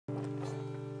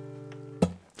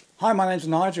Hi, my name's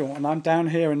Nigel and I'm down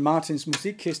here in Martin's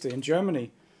Musik-Kiste in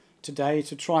Germany today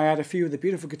to try out a few of the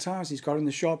beautiful guitars he's got in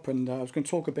the shop, and I was going to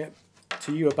talk a bit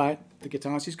to you about the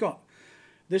guitars he's got.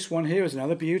 This one here is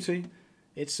another beauty.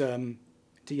 It's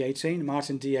D18,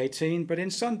 Martin D18, but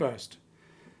in sunburst.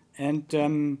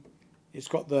 And it's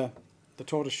got the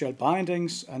tortoiseshell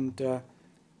bindings and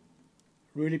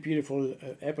really beautiful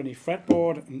ebony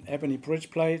fretboard and ebony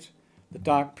bridge plate. The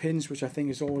dark pins, which I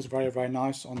think is always very, very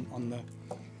nice on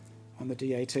the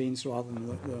D18s rather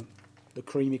than the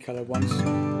creamy colored ones.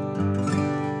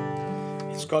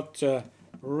 It's got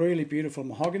really beautiful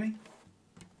mahogany,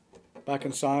 back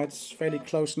and sides, fairly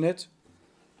close knit.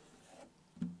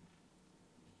 I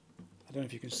don't know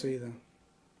if you can see the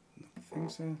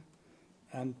things there.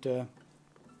 And the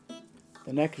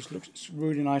neck looks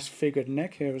really nice figured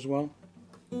neck here as well.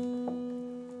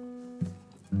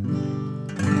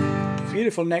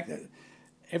 Beautiful neck.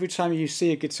 Every time you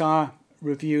see a guitar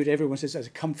reviewed, everyone says it's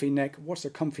a comfy neck. What's a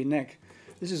comfy neck?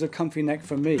 This is a comfy neck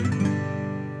for me.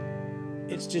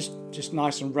 It's just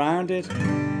nice and rounded,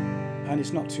 and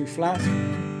it's not too flat,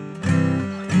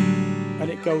 and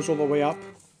it goes all the way up.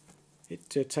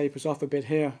 It tapers off a bit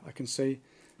here, I can see,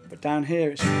 but down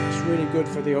here it's really good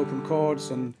for the open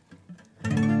chords, and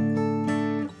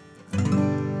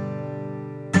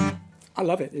I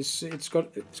love it. It's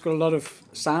got a lot of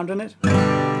sound in it.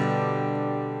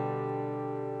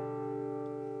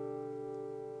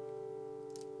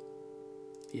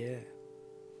 Yeah.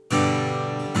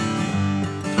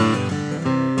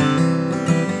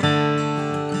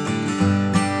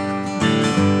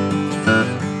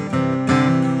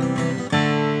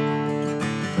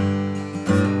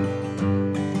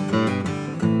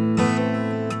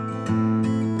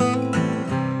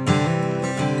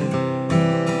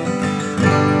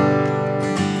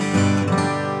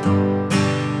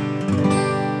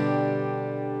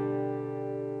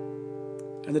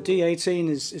 And the D18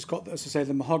 is got, as I say,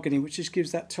 the mahogany, which just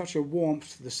gives that touch of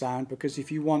warmth to the sound, because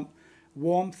if you want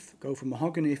warmth, go for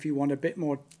mahogany. If you want a bit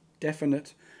more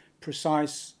definite,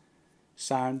 precise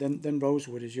sound, then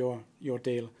rosewood is your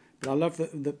deal. But I love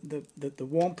the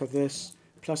warmth of this,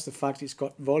 plus the fact it's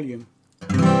got volume.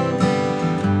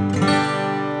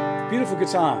 Beautiful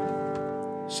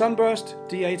guitar. Sunburst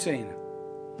D18.